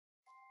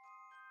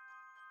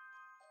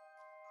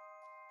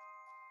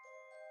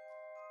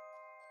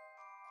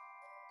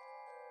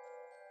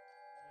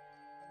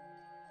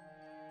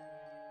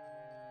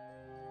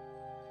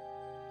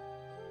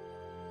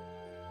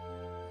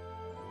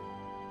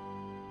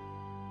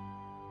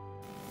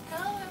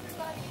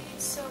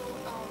So,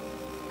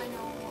 I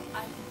know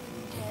I've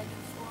been dead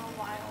for a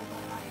while,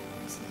 but I have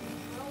recently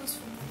rose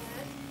from the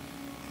dead,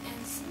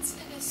 and since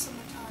it is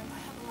summertime, I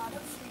have a lot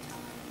of free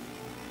time,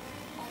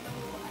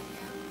 although I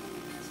am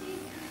really busy.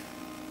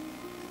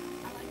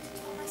 I like to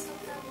tell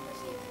myself that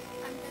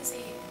I'm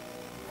busy,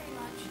 pretty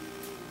much.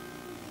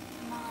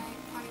 My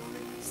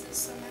priorities this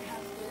summer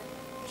have been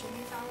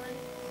Jimmy Fallon,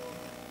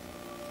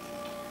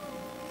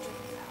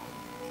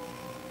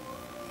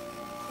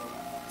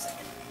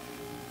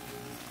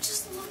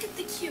 Just look at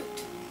the cute,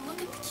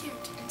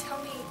 and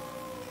tell me,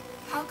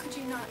 how could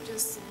you not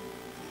just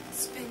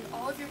spend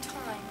all of your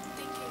time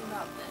thinking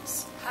about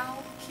this?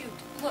 How cute.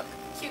 Look,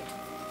 cute.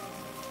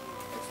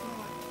 There's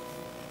more.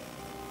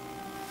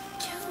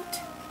 Cute.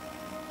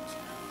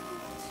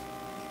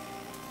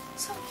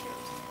 So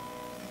cute.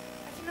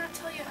 I cannot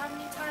tell you how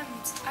many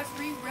times I've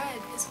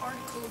reread his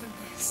article in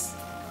this.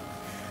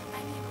 I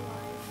need a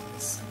life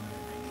this summer.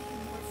 I need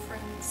more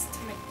friends to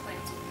make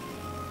plans with me.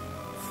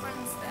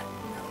 Friends that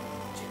know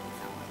Jimmy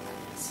Fallon, that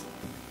is.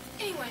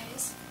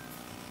 Anyways,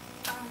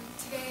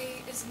 today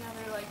is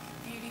another like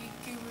beauty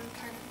guru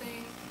kind of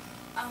thing,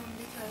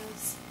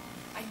 because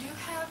I do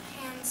have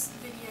hands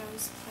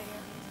videos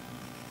planned,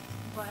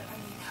 but I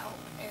need help,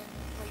 and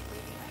lately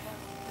I have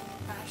been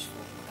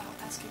bashful about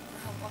asking for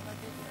help on my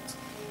videos,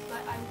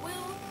 but I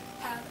will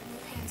have a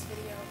new hands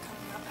video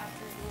coming up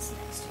after these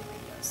next two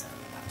videos that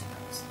I'm about to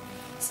post.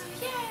 So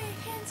yay!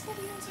 Hands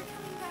videos are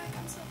coming back!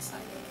 I'm so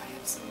excited. I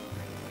have some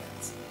great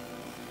plans.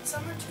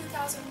 Summer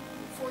 2014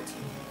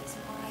 is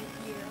my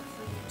year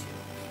for YouTube.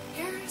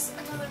 Here's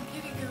another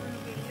beauty guru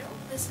video.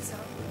 This is a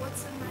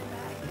what's in my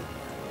bag.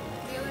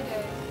 The other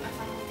day, I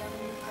finally got a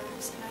new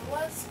purse, and I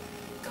was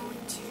going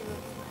to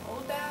my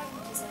old bag,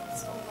 which is like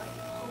this old like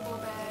hobo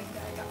bag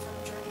that I got from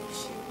Journey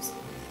Shoes,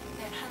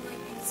 and it had like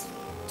these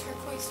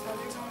turquoise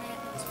feathers on it,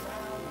 and it was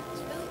brown, and it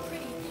was really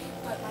pretty,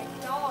 but my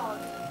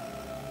dog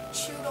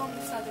chewed on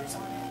the feathers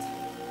on it,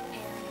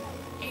 and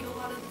ate a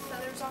lot of the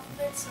feathers off of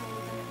it, so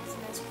then it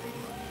wasn't as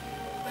pretty.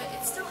 But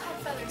it still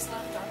had feathers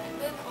left on it.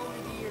 Then over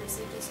the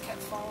years it just kept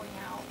falling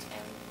out,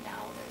 and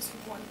now there's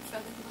one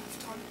feather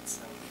left on it,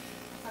 so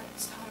I thought it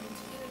was time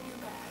to get a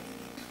new bag.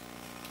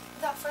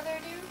 Without further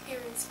ado, here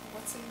is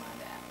what's in my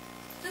bag.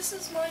 This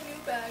is my new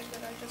bag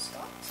that I just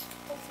got.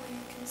 Hopefully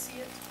you can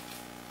see it.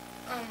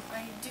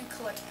 I do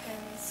collect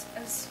pins,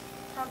 as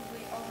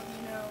probably all of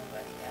you know,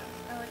 but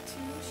yeah, I like to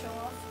show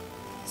off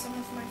some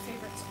of my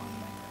favorites on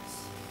my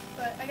purse.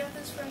 But I got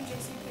this from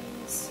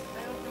JCPenney's.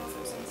 I don't know if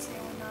it was on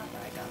sale or not,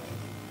 but I got it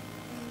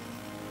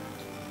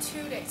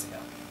 2 days ago.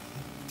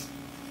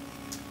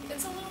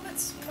 It's a little bit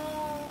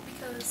small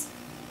because,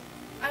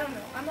 I don't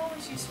know, I'm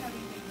always used to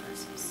having big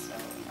purses, so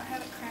I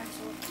have it crammed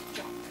full of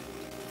junk.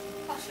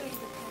 I'll show you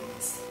the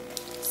pins.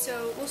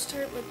 So we'll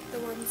start with the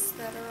ones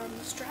that are on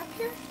the strap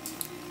here.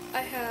 I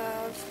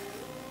have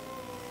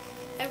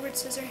Edward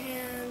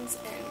Scissorhands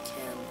and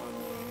Kim on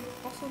there,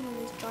 also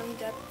known as Johnny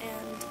Depp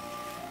and,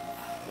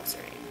 what's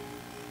her name?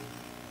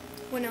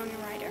 Winona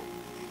Ryder,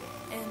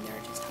 and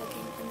they're just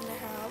hugging. And then I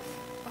have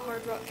a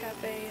Hard Rock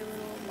Cafe, a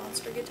little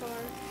monster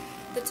guitar.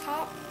 The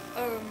top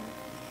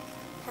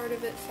part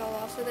of it fell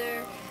off of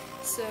there,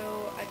 so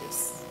I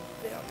just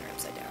put it on there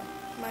upside down.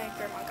 My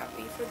grandma got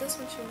me for this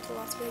when she went to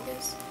Las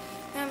Vegas.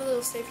 I have a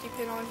little safety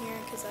pin on here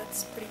because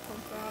that's pretty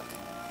punk rock.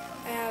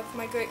 I have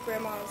my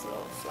great-grandma's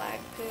little flag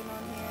pin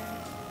on here.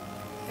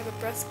 I have a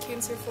breast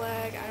cancer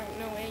flag. I don't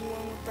know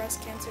anyone with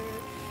breast cancer,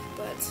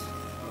 but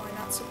why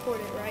not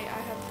support it, right?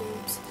 I have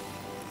boobs.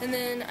 And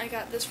then I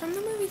got this from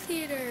the movie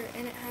theater,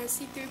 and it has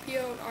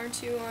C-3PO and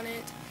R2 on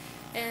it,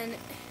 and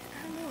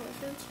I don't know, it's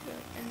really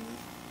cute, and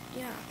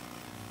yeah.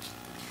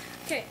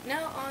 Okay,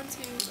 now on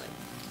to like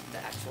the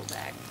actual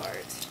bag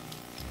part.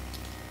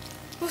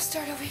 We'll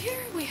start over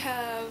here. We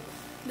have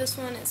this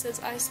one. It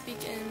says I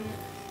speak in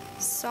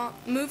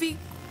movie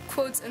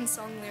quotes and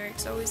song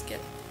lyrics. I always get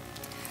it.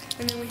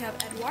 And then we have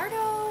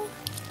Eduardo,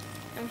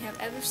 and we have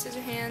Edward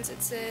Scissorhands.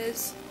 It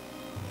says,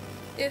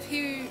 if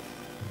he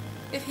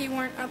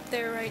weren't up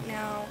there right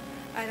now,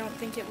 I don't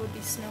think it would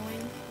be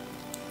snowing.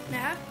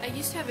 Now, I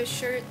used to have a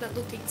shirt that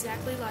looked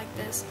exactly like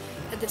this,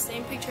 had the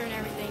same picture and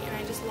everything, and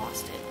I just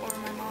lost it, or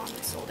my mom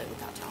sold it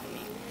without telling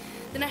me.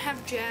 Then I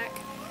have Jack,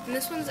 and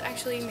this one's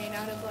actually made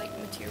out of like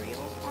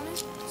material on it,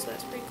 so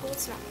that's pretty cool.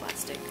 It's not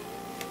plastic.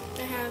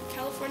 I have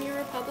California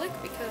Republic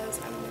because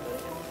I'm gonna go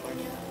to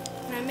California.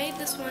 And I made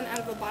this one out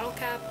of a bottle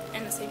cap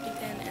and a safety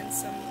pin and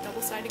some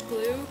double-sided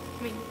glue.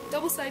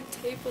 Double-sided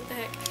tape, what the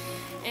heck.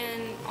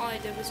 And all I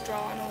did was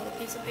draw on a little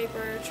piece of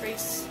paper,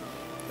 trace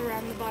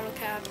around the bottle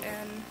cap,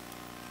 and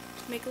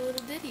make a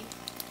little ditty.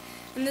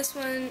 And this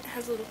one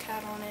has a little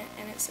cat on it,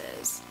 and it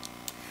says,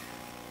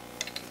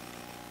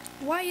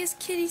 "Why is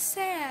Kitty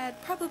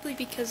sad? Probably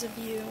because of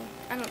you."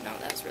 I don't know,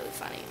 that was really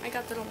funny. I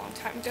got that a long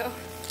time ago.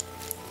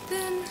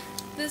 Then,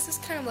 this is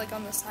kind of like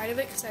on the side of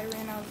it because I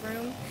ran out of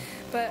room,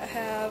 but I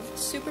have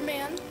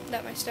Superman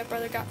that my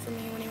stepbrother got for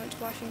me when he went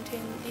to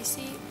Washington,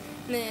 D.C.,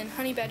 and then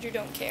Honey Badger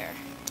Don't Care.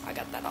 I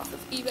got that off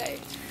of eBay.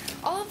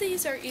 All of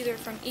these are either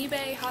from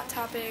eBay, Hot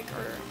Topic,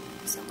 or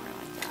somewhere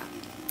like that.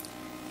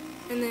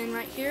 And then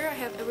right here I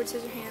have Edward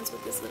Scissorhands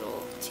with this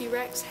little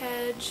T-Rex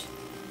hedge.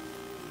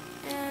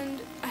 And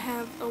I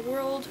have a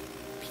world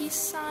peace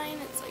sign.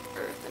 It's like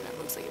Earth and it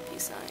looks like a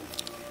peace sign.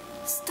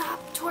 Stop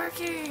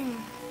twerking!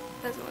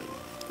 That's one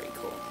pretty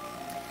cool.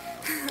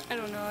 I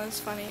don't know, it was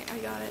funny. I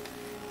got it.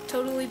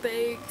 Totally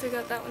Baked. I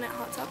got that one at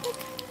Hot Topic.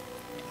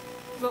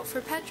 Vote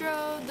for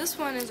Pedro. This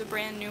one is a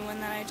brand new one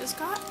that I just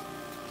got.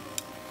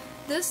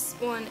 This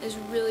one is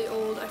really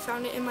old. I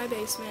found it in my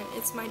basement.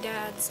 It's my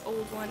dad's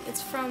old one.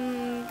 It's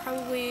from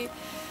probably,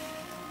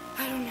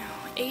 I don't know,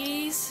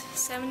 80s,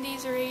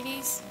 70s or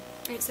 80s.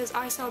 And it says,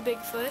 I saw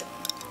Bigfoot.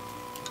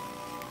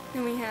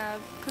 And we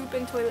have poop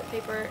and toilet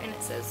paper, and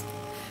it says,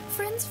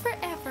 friends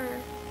forever.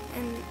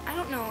 And I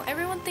don't know,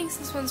 everyone thinks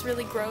this one's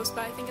really gross,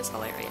 but I think it's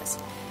hilarious.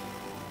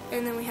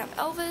 And then we have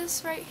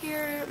Elvis right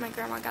here. My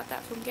grandma got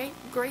that from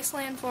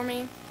Graceland for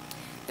me.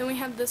 Then we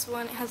have this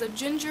one. It has a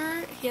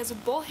ginger. He has a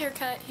bowl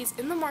haircut. He's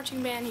in the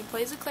marching band. He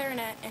plays a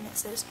clarinet, and it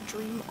says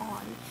Dream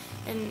On.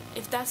 And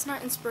if that's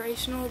not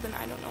inspirational, then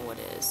I don't know what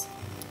is.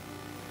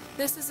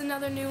 This is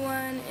another new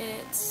one.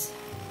 It's,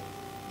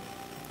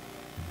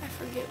 I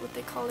forget what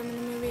they called him in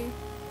the movie.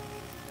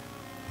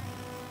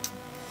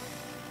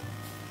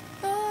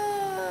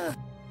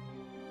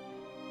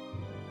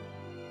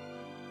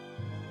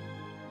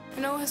 I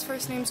know his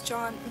first name's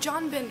John.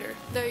 John Bender.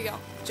 There you go.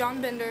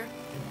 John Bender.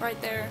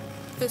 Right there.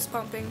 Fist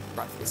pumping.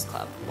 Breakfast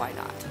Club. Why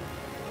not?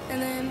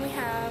 And then we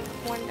have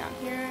one down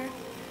here.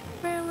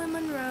 Marilyn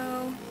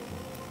Monroe.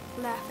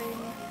 Laughing.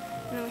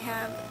 And then we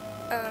have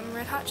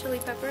Red Hot Chili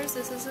Peppers.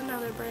 This is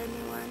another brand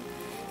new one.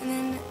 And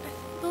then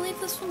I believe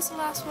this one's the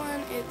last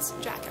one. It's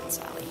Jack and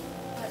Sally.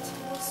 But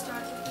we'll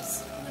start with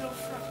this little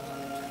front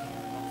pocket.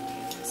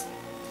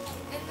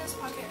 In this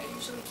pocket I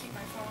usually keep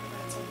my phone,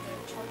 but it's over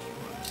there charging.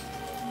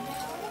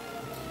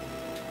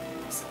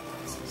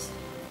 Sunglasses.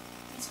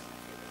 These are my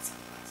favorite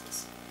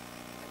sunglasses.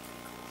 They're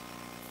pretty cool.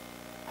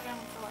 I got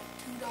them for like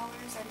 $2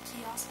 at a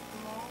kiosk at the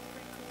mall.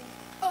 Pretty cool.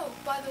 Oh,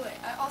 by the way,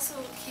 I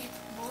also keep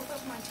both of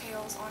my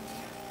tails on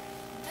here.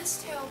 This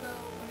tail,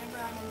 though,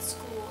 whenever I'm in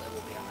school, it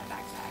will be on my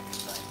backpack,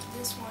 but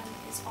this one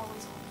is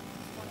always on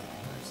one of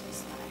my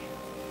purses that I have.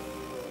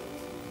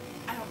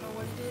 I don't know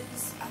what it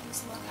is. I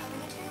just love having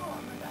a tail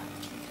on my back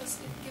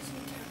because it gives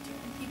me character.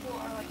 And people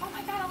are like, oh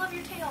my god, I love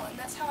your tail, and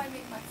that's how I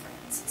make my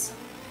friends. So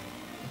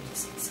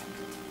just accept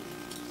it.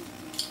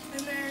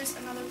 Then there's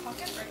another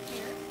pocket right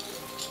here.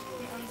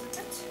 We unzip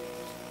it.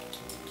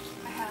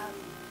 I have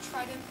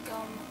Trident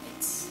gum.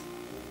 It's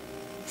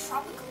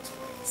tropical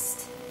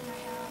twist. And I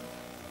have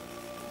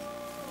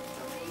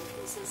 3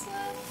 pieces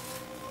left.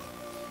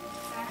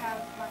 And I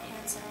have my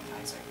hand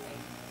sanitizer thing.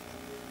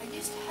 I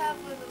used to have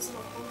one of those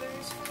little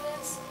holders for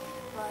this,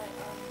 but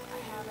I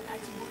have an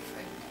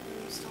ex-boyfriend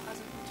who still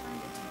hasn't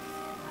returned it to me,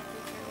 and I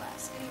could care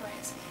less.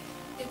 Anyways,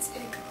 it's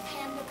a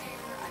panda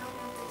pear. I don't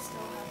know if they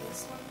still have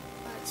this one,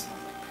 but it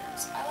smells like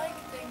pears. I like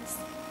things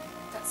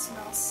that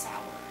smell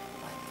sour,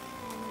 like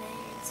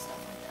lemonade, stuff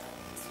like that.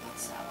 It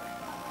smells sour.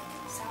 I like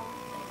sour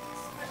things.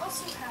 I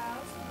also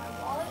have my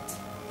wallet.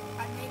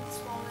 I made this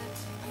wallet.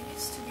 I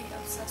used to be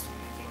obsessed with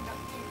making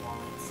duct tape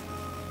wallets.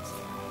 So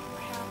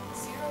I have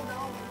 $0.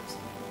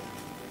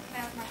 I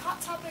have my Hot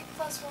Topic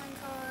 +1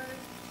 card,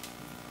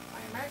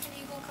 my American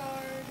Eagle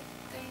card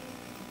thing,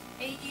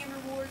 AE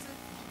rewards,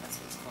 that's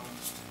what it's called.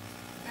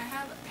 And I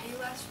have a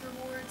Payless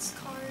rewards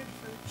card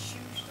for the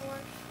shoe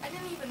store. I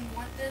didn't even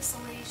want this.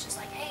 The lady's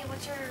just like, hey,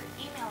 what's your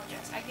email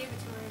address? I gave it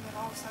to her, and then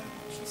all of a sudden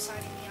she's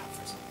signing me up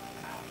for something.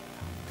 I don't even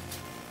know.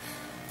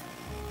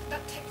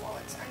 Duct tape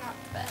wallets are not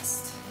the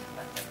best,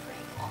 but they're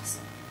pretty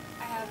awesome.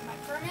 I have my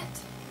permit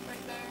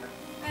right there,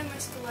 and my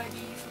school ID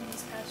from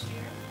this past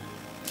year.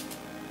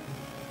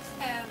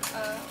 I have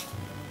a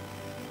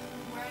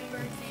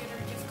Reinberg Theater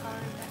gift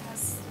card that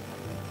has,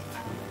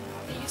 I don't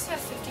know, it used to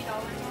have $50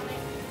 on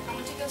it. I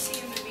went to go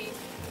see a movie.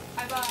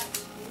 I bought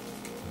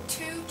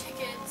 2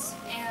 tickets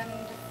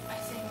and I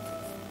think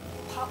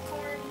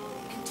popcorn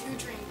and 2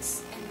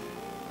 drinks, and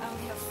I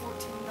only have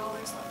 $14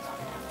 left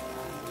on it after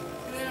that.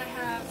 And then I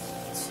have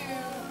 2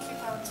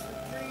 coupons for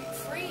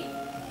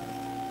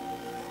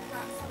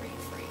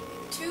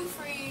 2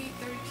 free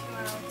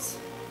 32-ounce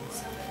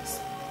sodas.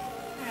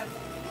 I have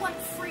 1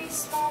 free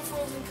small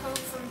frozen Coke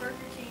from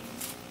Burger King,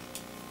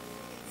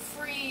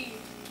 free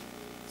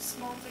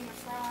small thing of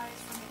fries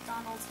from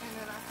McDonald's, and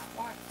then I have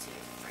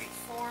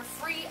 4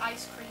 free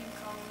ice cream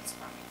cones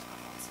from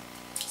McDonald's.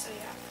 So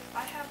yeah,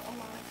 I have a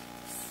lot of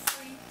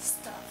free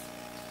stuff.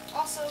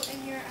 Also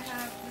in here I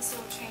have this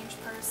little change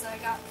purse that I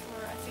got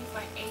for I think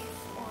my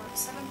 8th or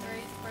 7th or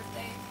 8th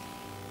birthday.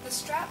 The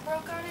strap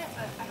broke on it,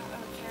 but I don't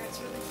really care. It's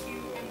really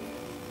cute, and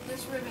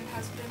this ribbon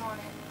has been on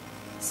it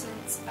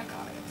since I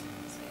got it.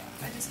 So yeah,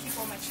 I just keep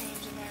all my change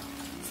in there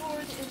for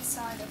the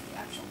inside of the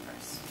actual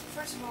purse.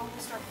 First of all, we'll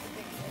start with the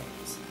big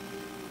things.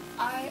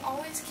 I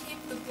always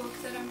keep the book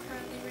that I'm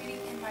currently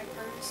reading in my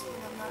purse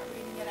when I'm not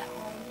reading it at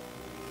home.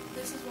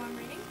 This is what I'm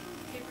reading,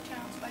 Paper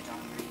Towns by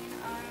Jonna.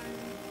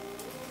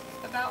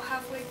 I'm about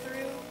halfway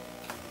through.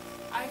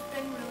 I've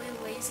been really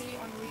lazy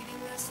on reading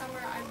this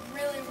summer. I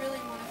really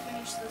want to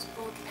finish this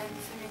book and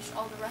finish finish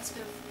all the rest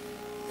of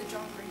the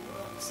John Green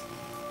books,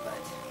 but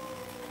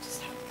I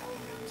just haven't gotten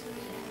around to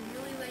it, and I'm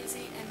really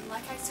lazy, and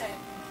like I said,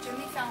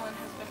 Jimmy Fallon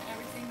has been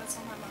everything that's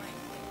on my mind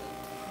lately.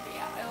 But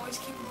yeah, I always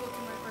keep a book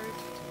in my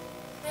purse.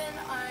 Then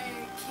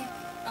I keep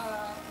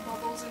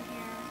bubbles in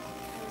here,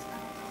 because I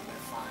don't know,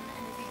 they're fun,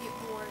 and if you get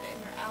bored and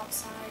you're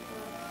outside,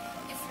 or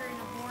if you're in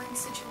a boring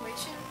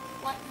situation,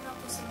 lighten it up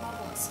with some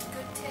bubbles.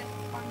 Good tip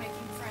on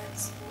making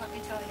friends, let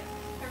me tell you.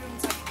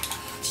 Everyone's like,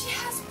 she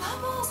has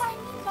bubbles, I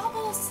need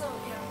bubbles! So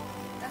yeah,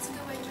 that's a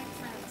good way to make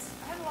friends.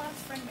 I have a lot of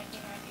friend making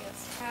ideas.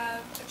 I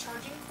have a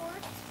charging cord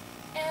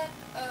and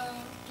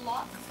a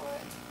block for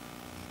it.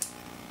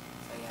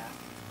 So yeah,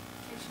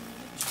 in case you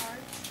need to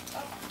charge.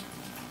 Oh,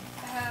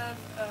 I have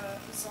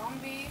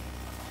zombie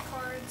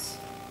cards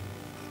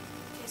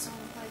in case I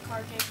want to play a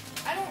card game.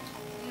 I don't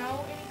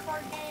know any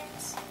card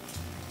games,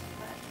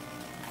 but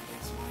I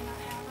guess why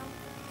not have them?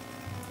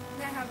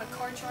 Then I have a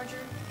car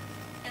charger,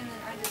 and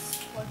then I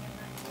just plug in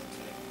that cord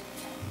to it.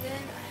 Then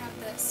I have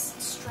this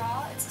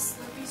straw. It's a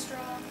Slurpee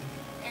straw,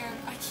 and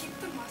I keep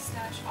the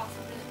mustache off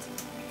of it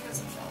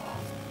because it fell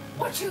off.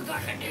 What you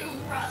gonna do,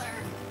 brother,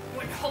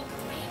 when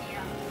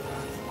Hulkamania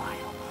goes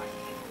wild on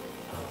you?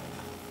 Oh.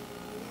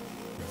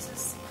 This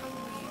is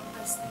probably the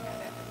best thing I've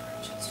ever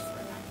purchased for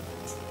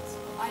Randomhands.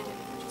 Well, I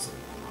didn't purchase it,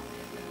 my mom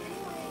did. But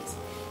anyways,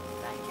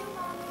 thank you,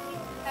 Mommy.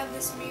 I have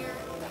this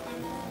mirror that my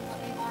mom let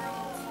me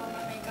borrow for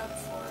my makeup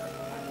for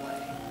my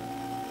wedding.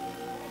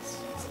 It's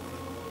just a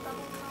little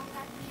double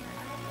compact mirror.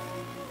 I don't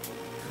know.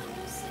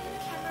 Can you see the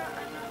camera?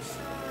 I'm not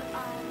sure.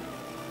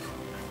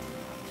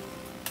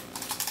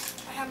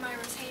 I have my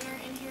retainer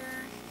in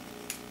here.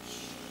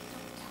 Shh,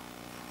 don't tell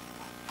me.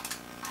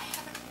 I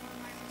haven't worn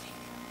my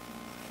retainer in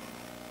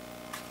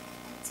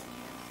and it's in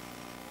here.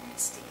 And it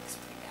stinks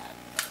pretty bad.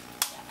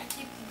 Yeah, I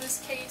keep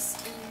this case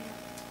in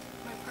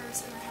my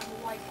purse, and I have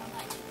a white one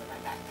I keep in my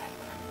backpack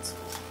when I'm in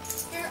school.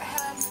 Here I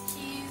have my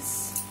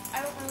keys.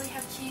 I don't really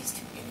have keys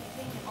to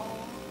anything at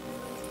all,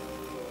 really.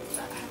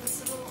 But I have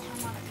this little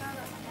harmonica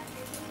that my dad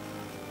gave me.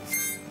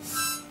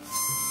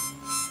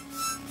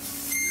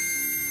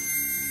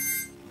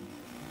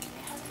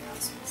 It has a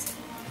Christmas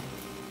symbol on it.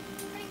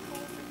 Pretty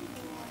cool,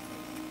 I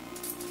think.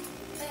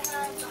 Then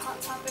I have the Hot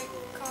Topic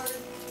card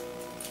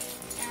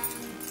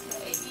and the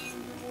AE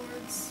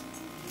Rewards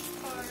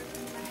card,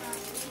 and then I have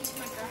the key to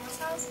my grandma's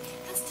house. It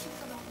has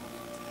Tinkerbell on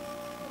it.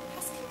 It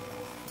has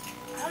Tinkerbell on it.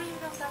 I don't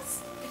even know if that's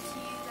the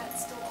key that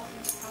still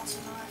opens the house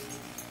or not.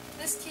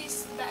 This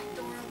key's the back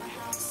door of my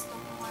house. Don't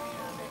know why I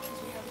have it, because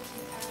we have a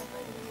keypad,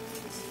 but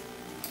anyways.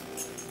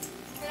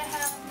 Then I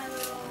have my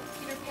little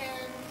Peter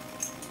Pan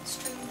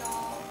string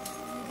doll,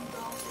 voodoo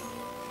doll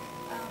thingy.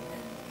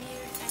 And me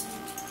and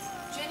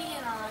Jenny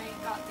and I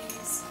got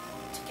these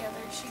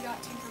together. She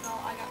got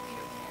Tinkerbell, I got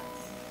Peter Pan.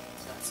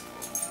 So that's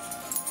cool.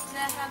 And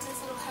then I have this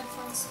little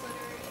headphone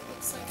splitter. It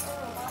looks like a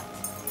robot.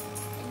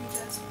 And you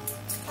just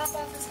pop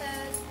off his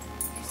head,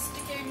 you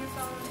stick it in your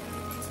phone, and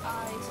then his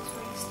eyes is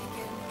where you stick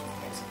in a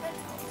pair of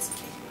headphones in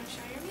case you want to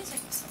share your music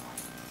with someone.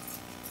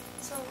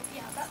 So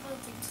yeah, that little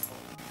thing's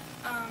cool.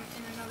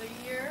 In another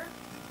year,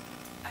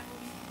 I will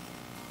be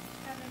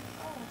having,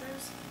 oh,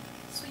 there's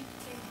sweet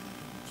potato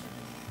chip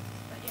in here.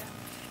 But yeah.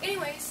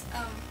 Anyways,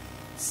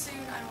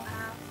 soon I will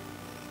have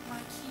my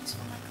keys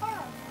for my car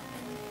on that.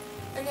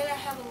 And then I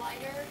have a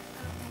lighter.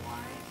 I don't know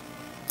why.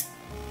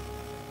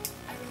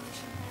 I really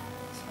shouldn't have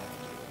this, but I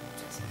do,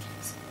 just in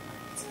case of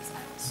emergencies.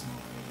 I don't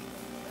smoke or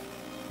anything, but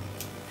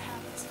I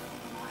have this. I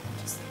don't know why. I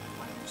just think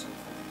lighters are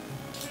cool.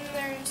 And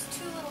there's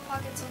two little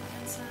pockets on the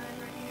inside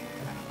right here.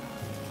 I don't know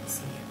if you can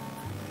see it or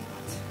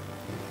not.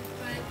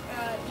 But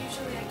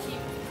usually I keep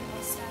the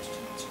mustache to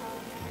my straw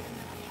in there, and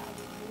then I have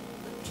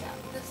lip jab.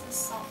 This is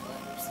soft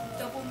lips,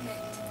 double mint.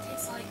 It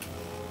tastes like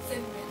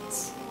thin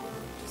mints or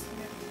just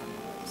mint on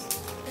the lips.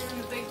 And in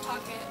the big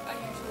pocket, I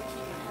usually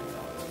keep my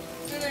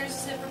headphones. Then there's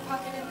a zipper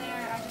pocket in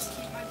there. I just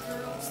keep my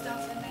girl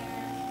stuff in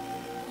there.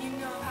 You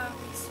know how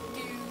we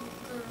do,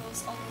 girls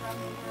all around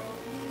the world.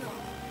 You know.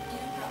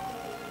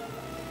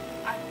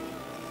 I don't know.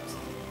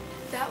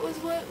 That was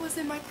what was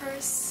in my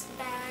purse,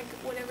 bag,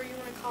 whatever you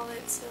want to call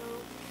it. So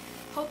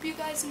hope you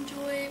guys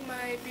enjoy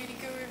my beauty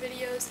guru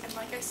videos, and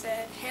like I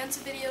said, hands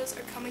videos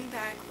are coming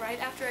back right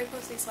after I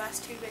post these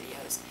last two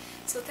videos.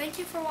 So thank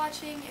you for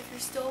watching, if you're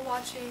still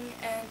watching,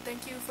 and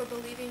thank you for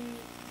believing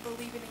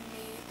in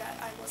me that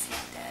I was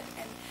not dead,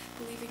 and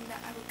believing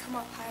that I would come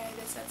off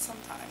hiatus at some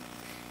time.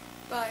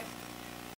 Bye.